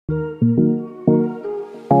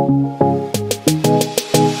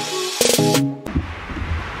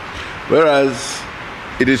Whereas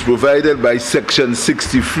it is provided by Section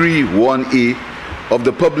 63(1)(a) of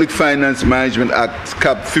the Public Finance Management Act,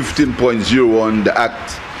 Cap 15.01, the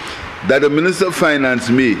Act, that the Minister of Finance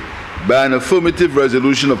may, by an affirmative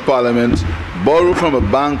resolution of Parliament, borrow from a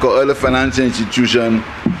bank or other financial institution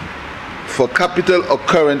for capital or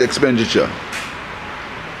current expenditure.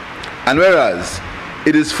 And whereas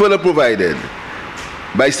it is further provided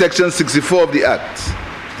by Section 64 of the Act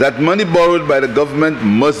that money borrowed by the government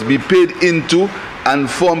must be paid into and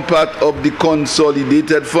form part of the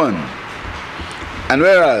consolidated fund. And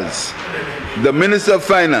whereas the Minister of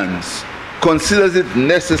Finance considers it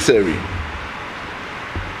necessary,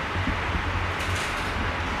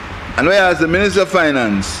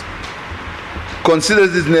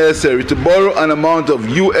 to borrow an amount of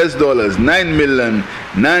US dollars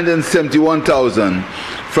 9,971,000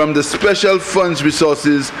 from the special funds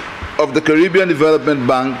resources of the Caribbean Development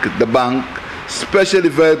Bank, the bank, Special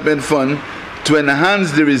Development Fund, to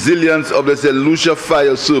enhance the resilience of the St. Lucia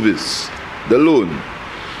Fire Service, the loan.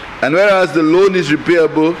 And whereas the loan is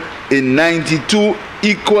repayable in 92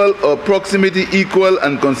 equal or approximately equal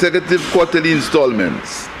and consecutive quarterly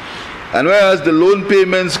installments. And whereas the loan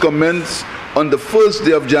payments commence on the 1st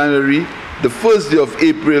day of January, the 1st day of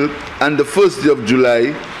April, and the 1st day of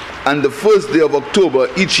July, and the 1st day of October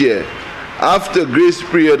each year, after a grace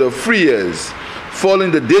period of 3 years,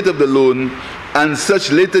 following the date of the loan, and such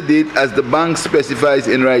later date as the bank specifies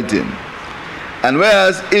in writing. And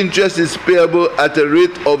whereas interest is payable at a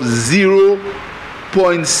rate of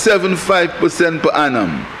 0.75% per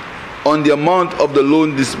annum on the amount of the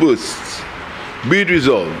loan disbursed, be it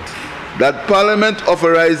resolved that Parliament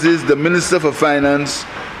authorizes the Minister for Finance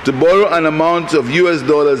to borrow an amount of US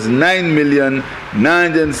dollars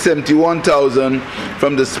 9,971,000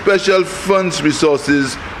 from the special funds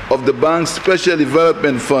resources of the bank's Special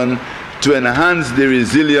Development Fund to enhance the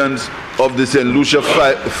resilience of the St. Lucia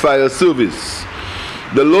Fire Service.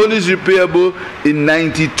 The loan is repayable in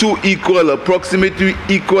 92 equal, approximately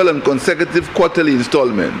equal and consecutive quarterly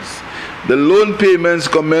installments. The loan payments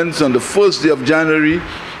commence on the 1st day of January,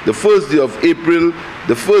 the 1st day of April,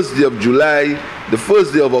 the 1st day of July, the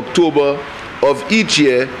 1st day of October of each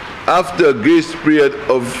year after a grace period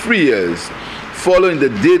of 3 years, following the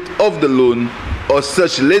date of the loan or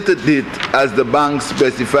such later date as the bank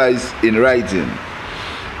specifies in writing.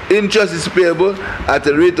 Interest is payable at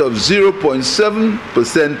a rate of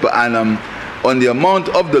 0.7% per annum on the amount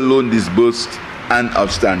of the loan disbursed and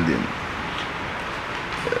outstanding.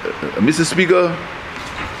 Mr. Speaker,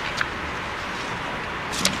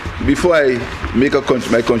 before I make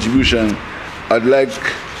my contribution, I'd like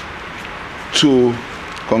to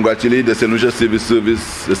congratulate the St. Lucia Civil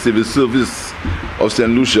Service, the Civil Service of St.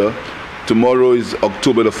 Lucia. Tomorrow is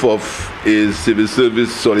October the 4th, is Civil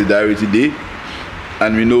Service Solidarity Day,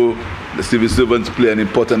 and we know the civil servants play an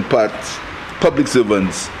important part, public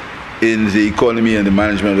servants, in the economy and the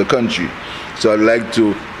management of the country. So I'd like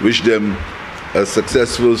to wish them a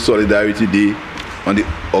successful Solidarity Day on the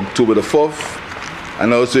October the 4th,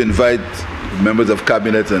 and also invite members of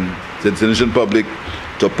Cabinet and the international public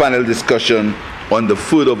to a panel discussion on the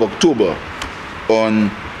 3rd of October on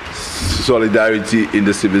solidarity in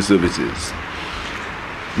the civil services.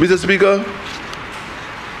 Mr. Speaker,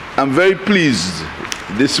 I'm very pleased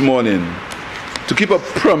this morning to keep a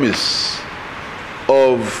promise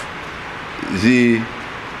of the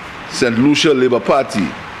St. Lucia Labour Party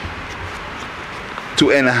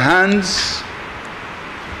to enhance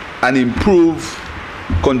and improve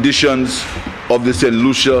conditions of the St.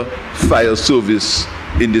 Lucia Fire Service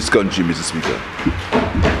in this country, Mr. Speaker.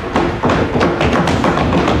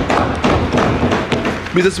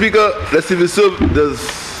 Mr. Speaker, the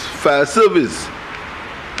fire service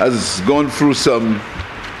has gone through some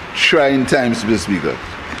trying times, Mr. Speaker.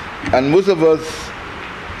 And most of us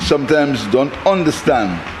sometimes don't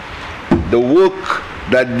understand the work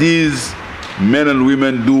that these men and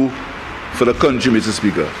women do for the country, Mr.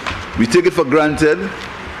 Speaker. We take it for granted,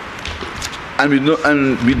 and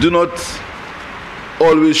we do not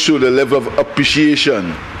always show the level of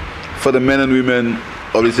appreciation for the men and women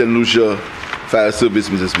of the St. Lucia Fire Service,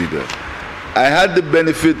 Mr. Speaker. I had the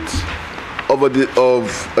benefit of a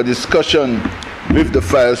discussion with the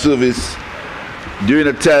fire service during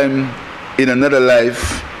a time in another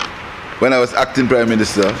life when I was acting Prime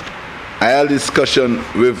Minister. I had a discussion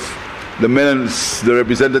with the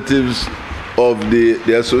representatives of the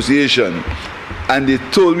association, and they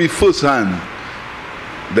told me firsthand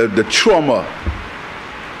that the trauma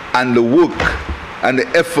and the work and the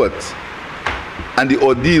effort and the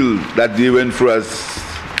ordeal that they went through as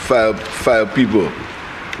fire people.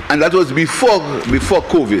 And that was before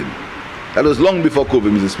COVID. That was long before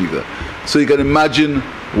COVID, Mr. Speaker. So you can imagine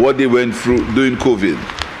what they went through during COVID.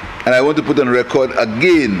 And I want to put on record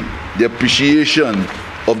again the appreciation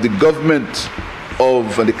of the government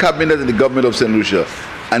and the cabinet and the government of St. Lucia,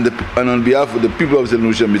 and on behalf of the people of St.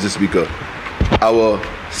 Lucia, Mr. Speaker, our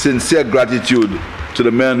sincere gratitude to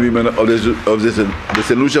the men and women of the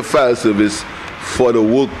St. Lucia Fire Service for the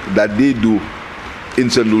work that they do in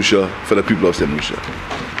St. Lucia for the people of St. Lucia.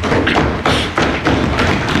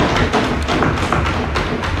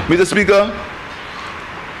 Mr. Speaker,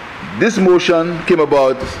 this motion came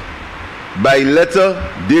about by letter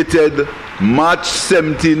dated March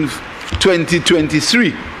 17,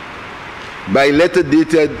 2023. By letter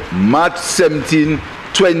dated March 17,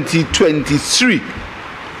 2023.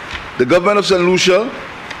 The government of St. Lucia,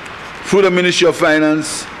 through the Ministry of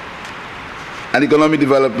Finance and Economic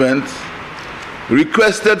Development,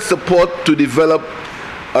 requested support to develop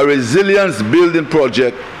a resilience building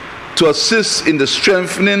project to assist in the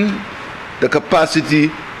strengthening the capacity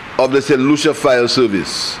of the St. Lucia Fire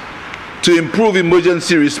Service, to improve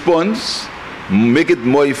emergency response, make it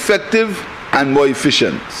more effective and more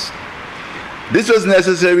efficient. This was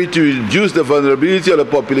necessary to reduce the vulnerability of the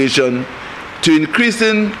population to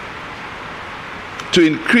increasing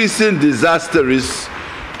disaster risks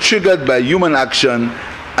triggered by human action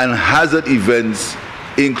and hazard events,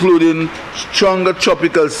 including stronger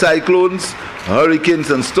tropical cyclones,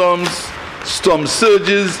 hurricanes and storms, storm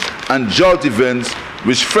surges, and drought events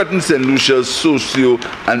which threaten St. Lucia's socio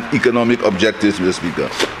and economic objectives, Mr. Speaker.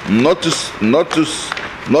 Not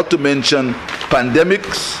to mention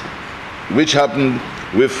pandemics, which happened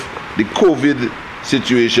with the COVID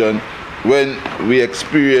situation when we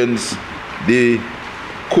experienced the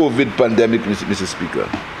COVID pandemic, Mr. Speaker,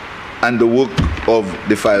 and the work of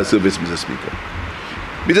the fire service, Mr. Speaker.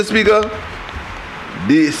 Mr. Speaker,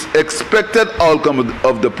 the expected outcome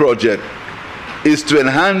of the project is to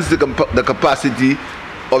enhance the capacity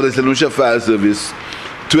of the St. Lucia Fire Service,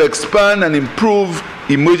 to expand and improve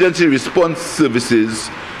emergency response services,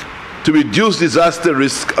 to reduce disaster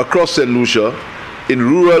risk across St. Lucia in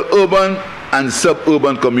rural, urban, and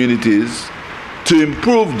suburban communities, to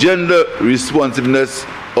improve gender responsiveness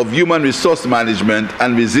of human resource management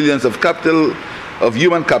and resilience of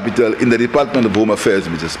human capital in the Department of Home Affairs,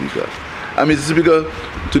 Mr. Speaker. And Mr. Speaker,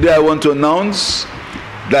 today I want to announce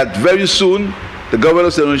that very soon the government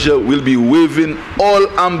of St. Lucia will be waiving all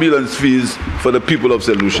ambulance fees for the people of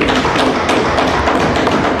St. Lucia.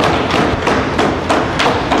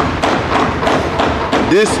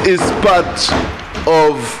 This is part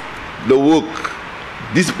of the work.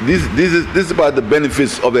 This is about the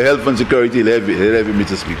benefits of the health and security levy,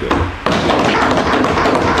 Mr. Speaker.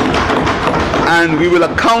 And we will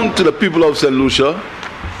account to the people of St. Lucia,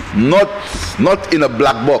 not in a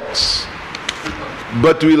black box,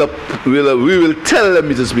 but we will tell them,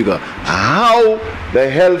 Mr. Speaker, how the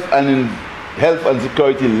health and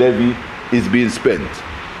security levy is being spent.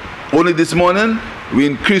 Only this morning, we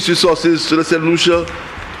increased resources to the St. Lucia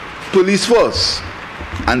police force,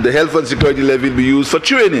 and the health and security levy will be used for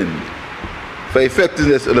training, for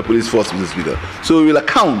effectiveness of the police force, Mr. Speaker. So we will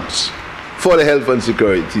account for the health and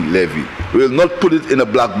security levy. We will not put it in a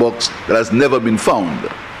black box that has never been found.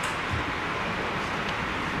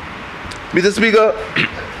 Mr. Speaker,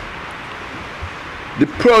 the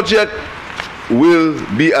project will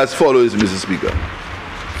be as follows, Mr. Speaker.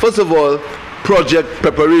 First of all, project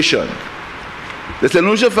preparation. The St.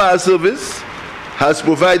 Lucia Fire Service has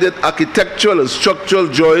provided architectural and structural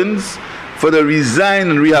drawings for the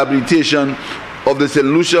design and rehabilitation of the St.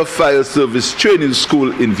 Lucia Fire Service Training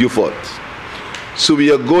School in Vieux-Fort. So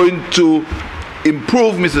we are going to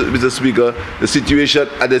improve, Mr. Speaker, the situation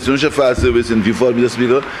at the St. Lucia Fire Service in Vieux-Fort, Mr.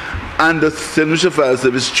 Speaker, and the St. Lucia Fire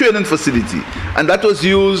Service training facility. And that was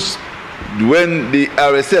used when the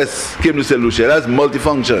RSS came to St. Lucia. It has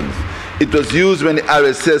multifunctions. It was used when the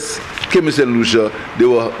RSS came to St. Lucia. They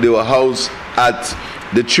were housed at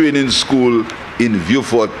the training school in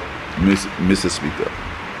Vieux-Fort, Mr. Speaker.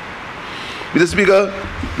 Mr. Speaker,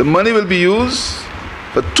 the money will be used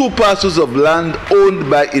for 2 parcels of land owned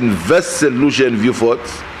by Invest St. Lucia in Vieux-Fort,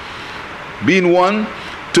 being one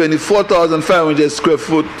 24,500 square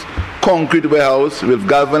foot concrete warehouse with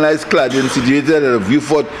galvanized cladding situated at the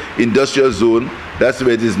Vieux-Fort Industrial Zone. That's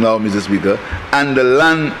where it is now, Mr. Speaker, and the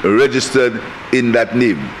land registered in that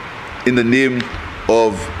name, in the name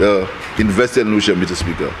of Invest St. Lucia, Mr.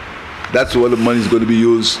 Speaker. That's what the money is going to be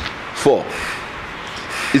used for.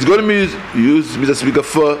 It's going to be used, Mr. Speaker,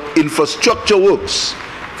 for infrastructure works,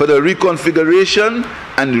 for the reconfiguration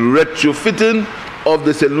and retrofitting of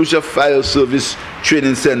the St. Lucia Fire Service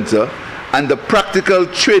Training Center and the practical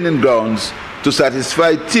training grounds to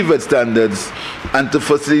satisfy TVET standards and to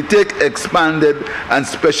facilitate expanded and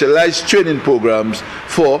specialized training programs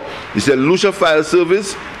for the St. Lucia Fire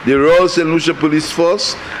Service, the Royal St. Lucia Police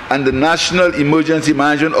Force, and the National Emergency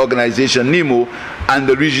Management Organization, NEMO, and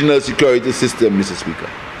the Regional Security System, Mr. Speaker.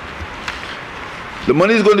 The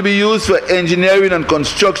money is going to be used for engineering and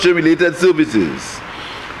construction-related services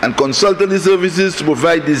and consultancy services to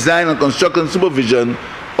provide design and construction supervision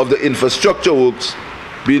of the infrastructure works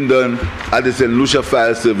being done at the St. Lucia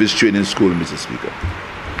Fire Service Training School, Mr. Speaker.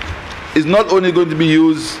 It's not only going to be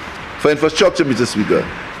used for infrastructure, Mr. Speaker,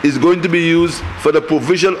 it's going to be used for the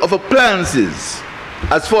provision of appliances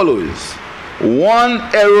as follows: 1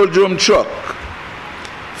 aerodrome truck,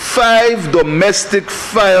 5 domestic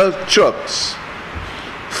fire trucks,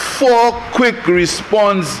 4 quick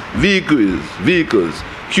response vehicles,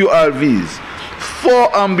 QRVs,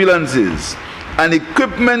 4 ambulances, and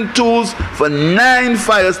equipment tools for 9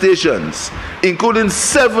 fire stations, including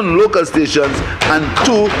 7 local stations and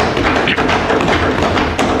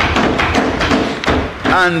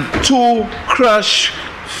 2 crash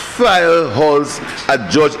fire halls at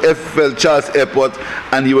George F. Charles Airport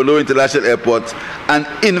and Iwalo International Airport, and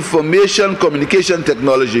information communication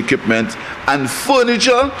technology equipment and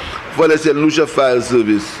furniture for the St. Lucia Fire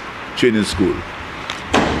Service Training School.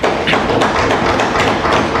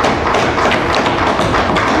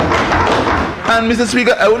 And Mr.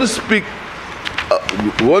 Speaker, I want to speak,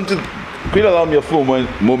 please allow me a few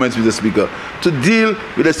moments, Mr. Speaker, to deal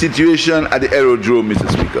with the situation at the aerodrome, Mr.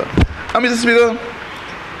 Speaker. And Mr. Speaker,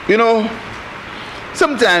 you know,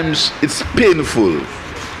 sometimes it's painful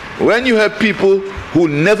when you have people who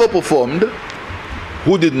never performed,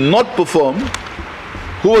 who did not perform,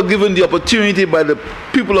 who were given the opportunity by the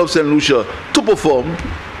people of St. Lucia to perform,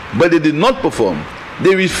 but they did not perform.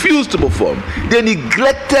 They refused to perform. They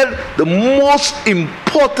neglected the most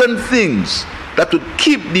important things that would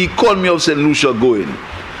keep the economy of St. Lucia going,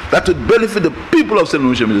 that would benefit the people of St.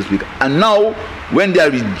 Lucia, Mr. Speaker. And now, when they are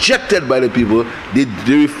rejected by the people, they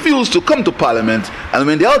refuse to come to Parliament, and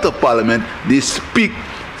when they're out of Parliament, they speak.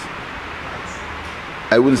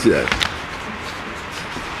 I wouldn't say that.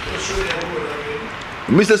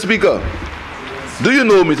 Mr. Speaker, do you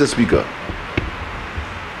know, Mr. Speaker,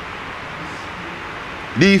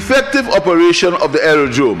 the effective operation of the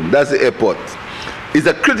aerodrome, that's the airport, is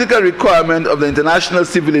a critical requirement of the International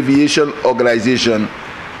Civil Aviation Organization,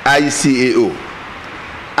 ICAO.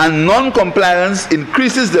 And non-compliance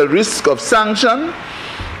increases the risk of sanction,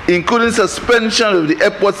 including suspension of the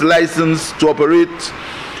airport's license to operate,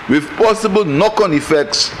 with possible knock-on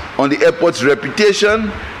effects on the airport's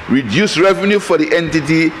reputation, reduced revenue for the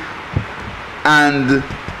entity, and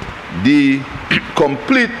the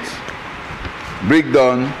complete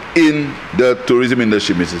breakdown in the tourism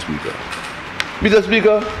industry, Mr. Speaker. Mr.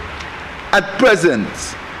 Speaker, at present,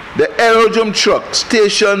 the aerodrome truck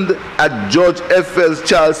stationed at George F.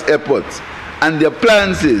 Charles Airport and the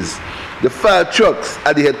appliances, the fire trucks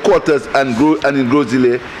at the headquarters and in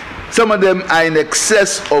Grozile, some of them are in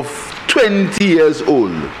excess of 20 years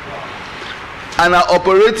old and are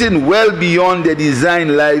operating well beyond their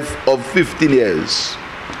design life of 15 years.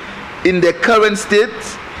 In their current state,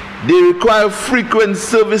 they require frequent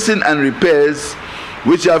servicing and repairs,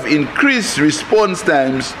 which have increased response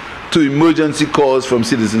times to emergency calls from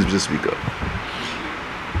citizens, Mr. Speaker.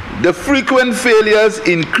 The frequent failures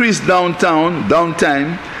increase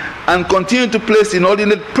downtime and continue to place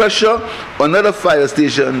inordinate pressure on other fire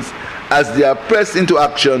stations as they are pressed into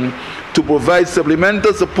action to provide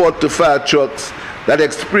supplemental support to fire trucks that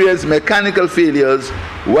experience mechanical failures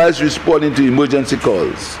whilst responding to emergency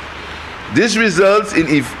calls. This results in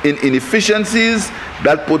inefficiencies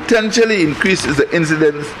that potentially increases the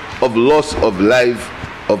incidence of loss of life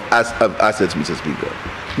of assets, Mr. Speaker.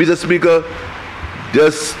 Mr. Speaker,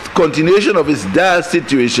 the continuation of this dire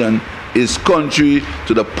situation is contrary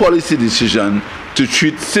to the policy decision to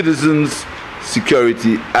treat citizens'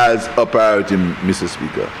 security as a priority, Mr.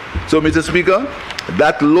 Speaker. So, Mr. Speaker,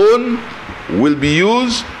 that loan will be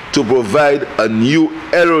used to provide a new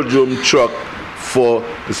aerodrome truck for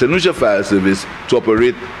the St. Lucia Fire Service to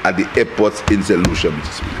operate at the airports in St. Lucia,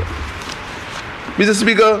 Mr. Speaker. Mr.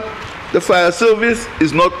 Speaker, the fire service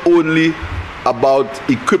is not only about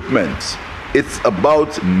equipment, it's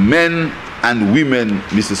about men and women,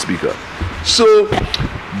 Mr. Speaker. So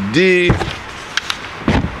the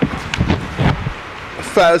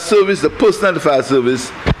fire service, the personnel of the fire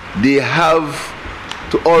service, they have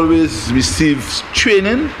to always receive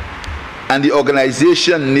training, and the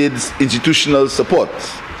organization needs institutional support.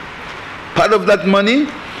 Part of that money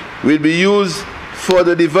will be used for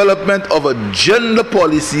the development of a gender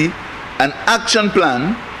policy and action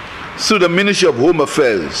plan through the Ministry of Home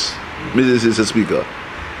Affairs, Mr. Speaker.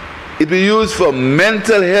 It will be used for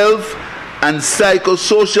mental health and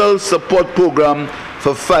psychosocial support program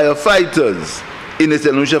for firefighters in the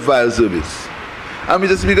St. Lucia Fire Service. And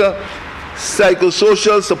Mr. Speaker,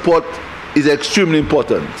 psychosocial support is extremely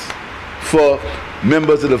important for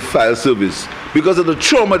members of the fire service because of the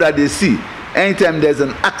trauma that they see. Anytime there's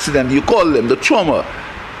an accident, you call them, the trauma.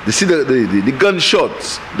 They see the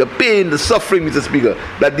gunshots, the pain, the suffering, Mr. Speaker,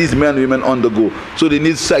 that these men and women undergo. So they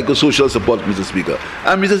need psychosocial support, Mr. Speaker.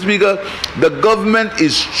 And Mr. Speaker, the government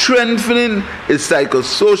is strengthening its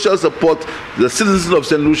psychosocial support to the citizens of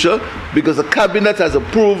St. Lucia because the cabinet has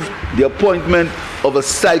approved the appointment of a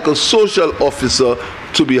psychosocial officer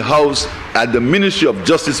to be housed at the Ministry of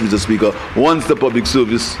Justice, Mr. Speaker, once the Public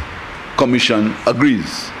Service Commission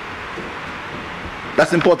agrees.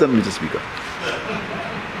 That's important, Mr. Speaker.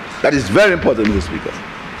 That is very important, Mr. Speaker.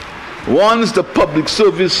 Once the Public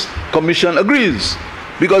Service Commission agrees,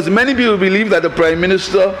 because many people believe that the Prime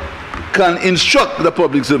Minister can instruct the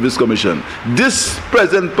Public Service Commission. This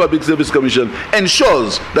present Public Service Commission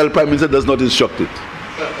ensures that the Prime Minister does not instruct it.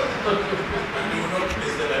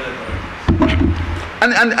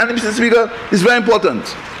 And Mr. Speaker, it's very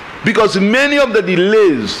important because many of the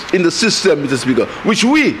delays in the system, Mr. Speaker, which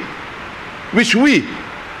we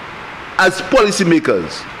as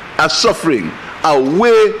policymakers are suffering are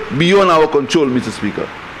way beyond our control, Mr. Speaker.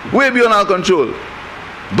 Way beyond our control.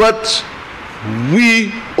 But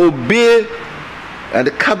we obey, and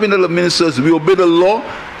the cabinet of ministers, we obey the law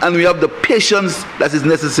and we have the patience that is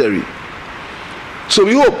necessary. So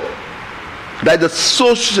we hope that the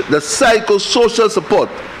psychosocial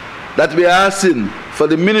support that we are asking for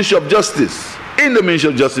the Ministry of Justice, in the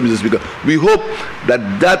Ministry of Justice, Mr. Speaker, we hope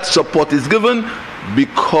that that support is given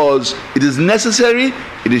because it is necessary,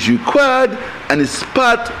 it is required, and it's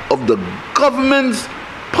part of the government's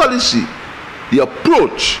policy, the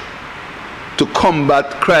approach to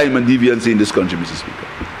combat crime and deviancy in this country, Mr. Speaker.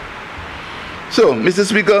 So, Mr.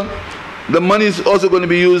 Speaker, the money is also going to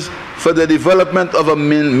be used for the development of a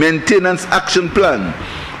maintenance action plan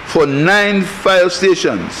for 9 fire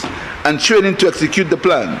stations and training to execute the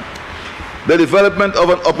plan. The development of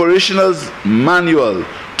an operational manual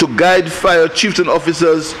to guide fire chiefs and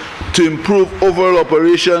officers to improve overall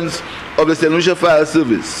operations of the St. Lucia Fire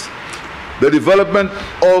Service. The development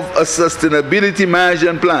of a sustainability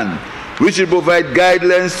management plan which will provide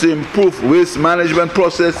guidelines to improve waste management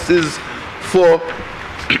processes for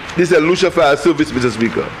the St. Lucia Fire Service, Mr.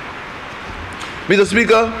 Speaker. Mr.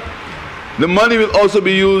 Speaker, the money will also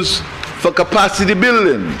be used for capacity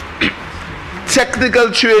building, technical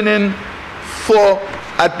training for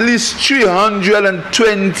at least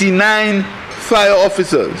 329 fire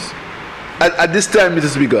officers at this time, Mr.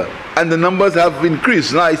 Speaker. And the numbers have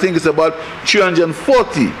increased. Now I think it's about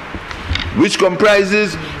 340, which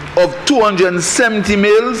comprises of 270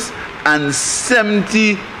 males and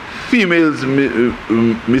 70 females,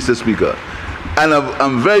 Mr. Speaker. And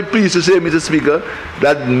I'm very pleased to say, Mr. Speaker,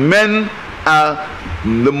 that men are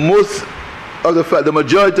the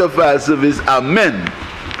majority of fire service are men.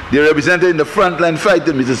 They're represented in the frontline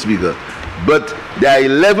fighting, Mr. Speaker. But there are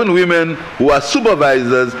 11 women who are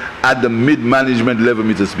supervisors at the mid-management level,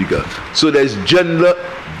 Mr. Speaker. So there's gender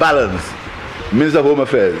balance. Minister of Home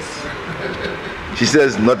Affairs. She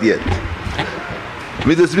says, not yet.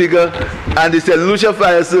 Mr. Speaker, and the St. Lucia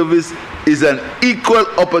Fire Service is an equal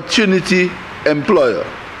opportunity employer.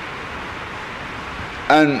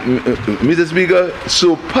 And Mr. Speaker,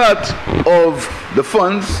 so part of the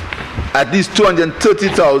funds, at least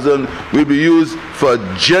 230,000, will be used for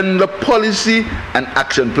gender policy and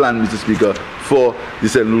action plan, Mr. Speaker, for the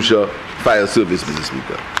St. Lucia Fire Service, Mr.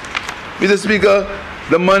 Speaker. Mr. Speaker,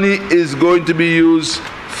 the money is going to be used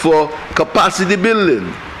for capacity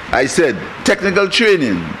building. I said technical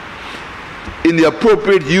training in the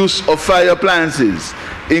appropriate use of fire appliances,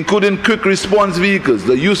 including quick response vehicles,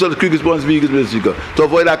 the use of the quick response vehicles, Mr. Speaker, to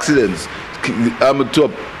avoid accidents,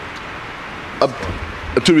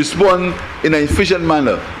 to respond in an efficient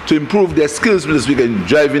manner, to improve their skills, Mr. Speaker, in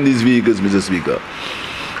driving these vehicles, Mr. Speaker.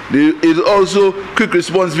 It is also quick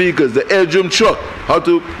response vehicles, the air-drum truck, how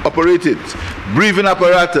to operate it, breathing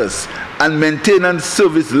apparatus, and maintenance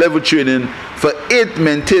service level training for 8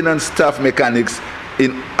 maintenance staff mechanics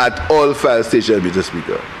at all fire stations, Mr.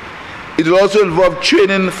 Speaker. It will also involve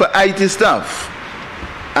training for IT staff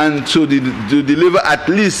and to deliver at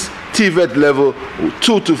least TVET level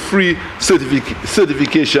 2 to 3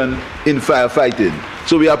 certification in firefighting.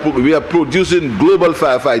 So we are producing global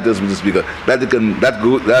firefighters, Mr. Speaker, that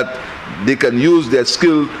they can use their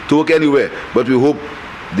skill to work anywhere. But we hope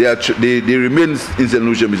they remain in St.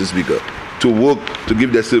 Lucia, Mr. Speaker. to work to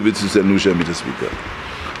give their service to St. Lucia, Mr. Speaker.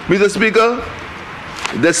 Mr. Speaker,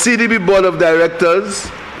 the CDB Board of Directors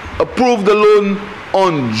approved the loan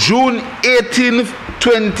on June 18th,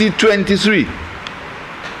 2023.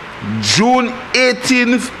 June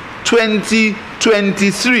 18th,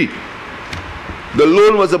 2023. The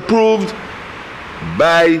loan was approved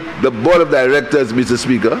by the Board of Directors, Mr.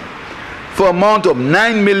 Speaker, for an amount of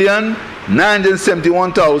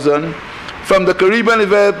 $9,971,000 from the Caribbean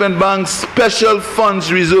Development Bank's Special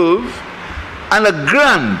Funds Reserve and a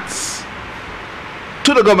grant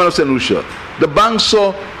to the government of St. Lucia. The bank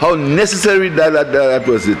saw how necessary that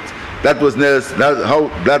was it. How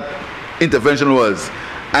that intervention was.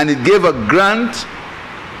 And it gave a grant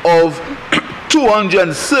of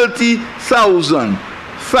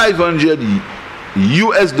 $230,500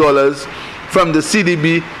 US from the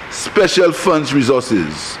CDB Special Funds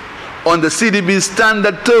Resources on the CDB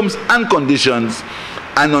standard terms and conditions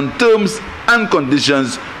and on terms and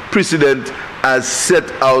conditions precedent as set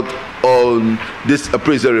out on this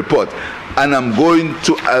appraisal report. And I'm going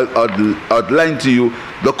to outline to you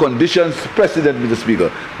the conditions precedent, Mr. Speaker,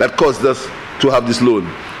 that caused us to have this loan.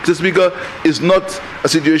 Mr. Speaker, it's not a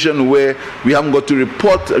situation where we haven't got to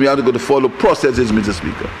report and we haven't got to follow processes, Mr.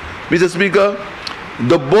 Speaker. Mr. Speaker,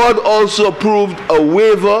 the board also approved a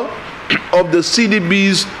waiver of the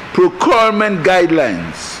CDB's procurement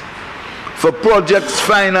guidelines for projects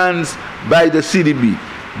financed by the CDB.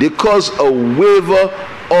 They caused a waiver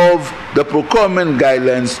of the procurement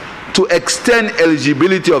guidelines to extend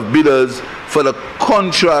eligibility of bidders for the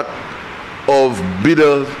contract of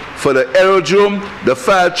bidders for the aerodrome, the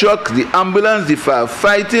fire truck, the ambulance, the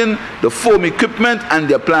firefighting, the foam equipment, and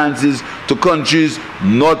the appliances to countries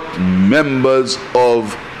not members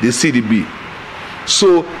of the CDB.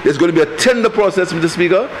 So there's going to be a tender process, Mr.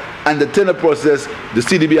 Speaker, and the tender process, the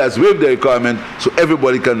CDB has waived the requirement so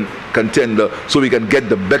everybody can tender, so we can get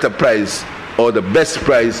the better price or the best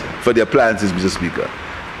price for the appliances, Mr. Speaker.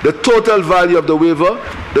 The total value of the waiver,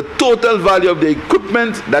 the total value of the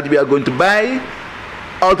equipment that we are going to buy,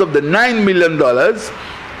 out of the $9 million,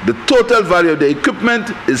 the total value of the equipment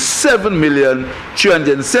is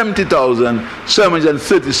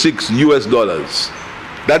 $7,370,736 US.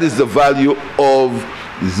 That is the value of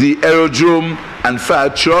the aerodrome and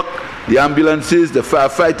fire truck, the ambulances, the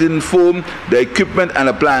firefighting foam, the equipment and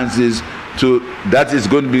appliances. That is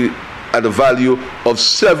going to be at a value of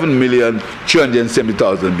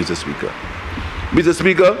 $7,370,000, Mr. Speaker. Mr.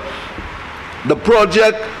 Speaker, the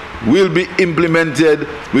project will be implemented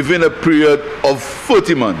within a period of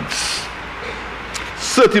 30 months.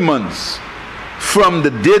 30 months from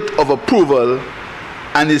the date of approval,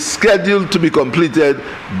 and is scheduled to be completed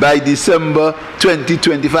by December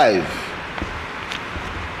 2025.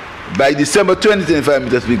 By December 2025,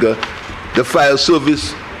 Mr. Speaker, the fire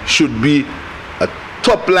service should be a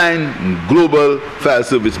top-line global fire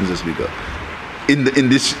service, Mr. Speaker, in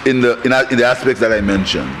the aspects that I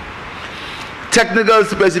mentioned. Technical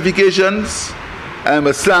specifications, I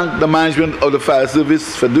must thank the management of the fire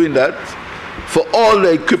service for doing that, for all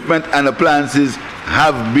the equipment and appliances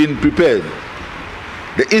have been prepared.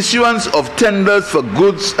 The issuance of tenders for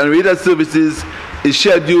goods and related services is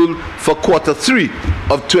scheduled for Q3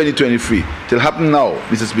 of 2023. It will happen now,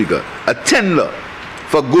 Mr. Speaker. A tender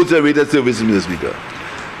for goods and related services, Mr. Speaker.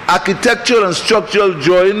 Architectural and structural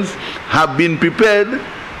drawings have been prepared,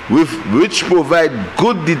 which provide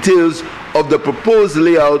good details of the proposed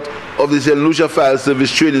layout of the St. Lucia Fire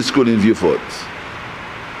Service Training School in Vieux-Fort.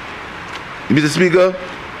 Mr. Speaker,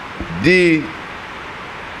 the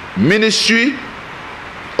Ministry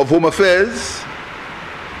of Home Affairs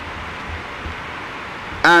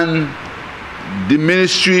and the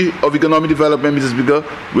Ministry of Economic Development, Mr. Speaker,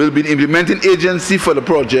 will be implementing agency for the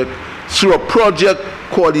project through a project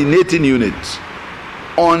coordinating unit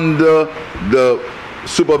under the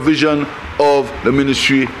supervision of the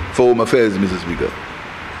Ministry for Home Affairs, Mr. Speaker,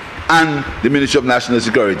 and the Ministry of National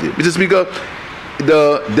Security. Mr. Speaker,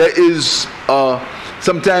 there is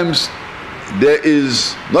sometimes there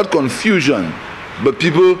is not confusion, but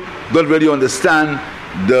people don't really understand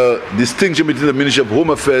the distinction between the Ministry of Home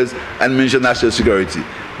Affairs and Ministry of National Security.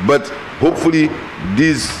 But hopefully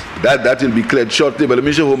that will be cleared shortly. But the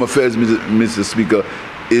Ministry of Home Affairs, Mr. Speaker,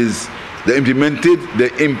 is the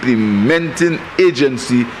implementing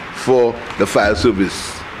agency for the fire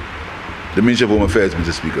service. The Ministry of Home Affairs,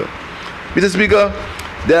 Mr. Speaker. Mr. Speaker,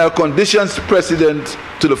 there are conditions precedent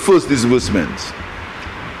to the first disbursement.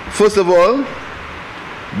 First of all,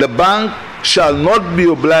 the bank shall not be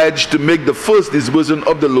obliged to make the first disbursement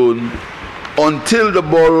of the loan until the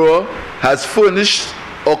borrower has furnished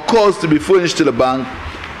or caused to be furnished to the bank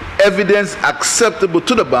evidence acceptable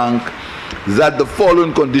to the bank that the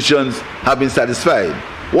following conditions have been satisfied.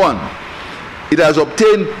 1. It has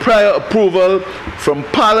obtained prior approval from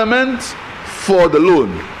Parliament for the loan.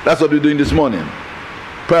 That's what we're doing this morning.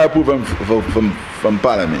 Prior approval from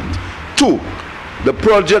Parliament. 2. The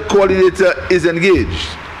project coordinator is engaged.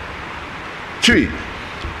 3.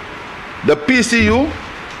 The PCU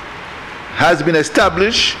has been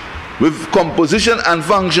established with composition and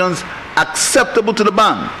functions acceptable to the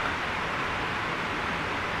bank.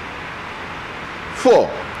 4.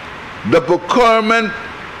 The procurement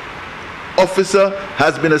officer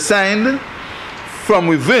has been assigned from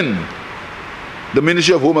within the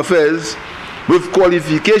Ministry of Home Affairs with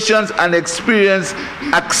qualifications and experience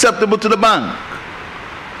acceptable to the bank.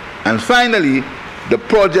 And finally, the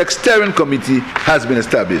project steering committee has been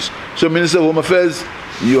established. So, Minister of Home Affairs,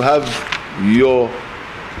 you have your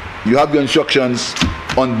instructions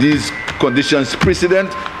on these conditions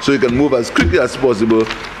precedent, so you can move as quickly as possible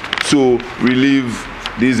to relieve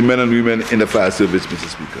these men and women in the fire service, Mr.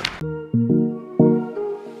 Speaker.